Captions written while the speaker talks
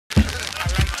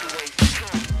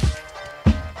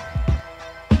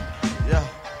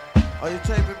Are you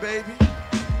taping, baby?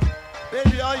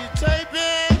 Baby, are you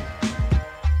taping?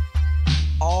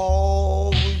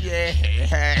 Oh, yeah.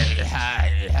 Hey,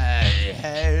 hey, hey,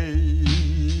 hey.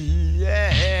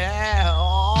 Yeah.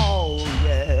 Oh,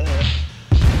 yeah.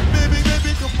 Baby,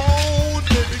 baby, come on.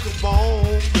 Baby, come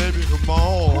on. Baby, come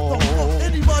on. What the fuck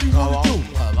anybody wanna do?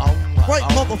 Right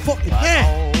motherfucking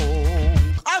now.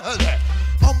 I heard that.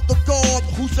 I'm the God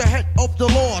who's the head of the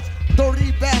lords.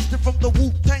 Dirty bastard from the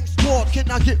Wu-Tang squad.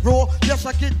 Can I get raw? Yes,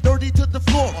 I get dirty to the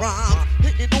floor. Rhymes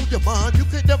hitting on your mind, you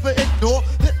can never ignore.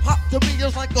 Hip-hop to me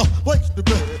is like a place to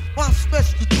be. My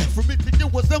specialty for me to do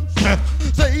is them.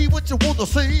 Say what you wanna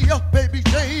say, baby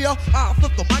J. I'll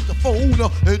flip the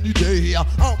microphone any day.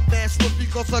 I'm master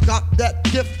because I got that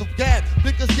gift of gab.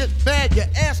 Niggas get mad, your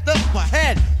ass up my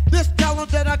head. This talent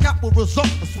that I got will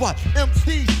result in what?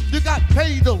 MCs, you got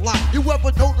paid a lot. You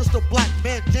ever noticed a black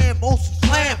man jam most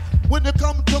slam? When it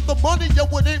comes to the money, yo,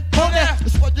 it ain't funny.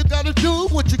 It's what you gotta do,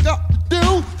 what you got to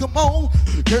do. Come on,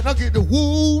 can I get the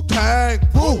Wu-Tang?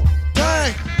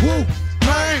 Wu-Tang,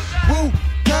 Wu-Tang,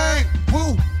 Wu-Tang,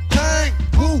 Wu-Tang,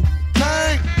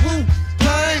 Wu-Tang,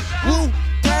 Wu-Tang,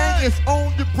 Wu-Tang. It's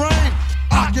on the brain.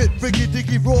 I get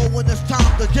riggy-diggy raw when it's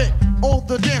time to get on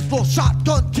the dance floor.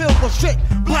 Shotgun, kill the shit.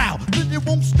 Blow, then you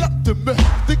won't step to me.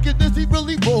 Thinking, is he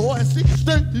really raw? Is he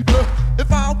steady?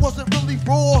 If I wasn't really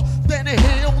raw, standing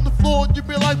here on the floor, you'd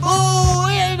be like, oh,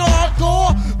 he ain't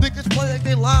hardcore. Niggas play like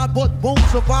they lie, but won't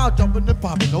survive. Jumping and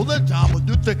popping, know that job, but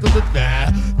you take a look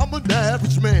now. I'm an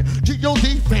average man,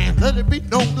 G.O.D. fan, let it be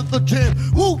known at the gym.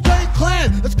 Wu-Tang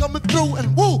Clan is coming through,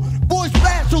 and woo, boys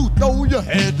fast who throw your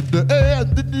hand in the air,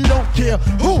 and then you don't care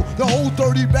who, the old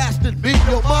dirty bastard, me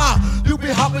or mine. You be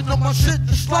hopping on my shit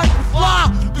just like a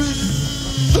fly.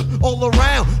 All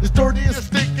around, it's dirty and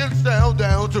stinking sound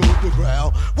down to the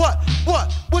ground. What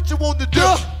you want to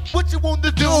do? What you want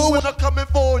to do when I'm coming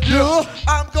for you?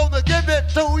 I'm gonna give it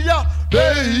to ya,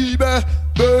 baby,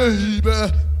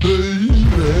 baby, baby.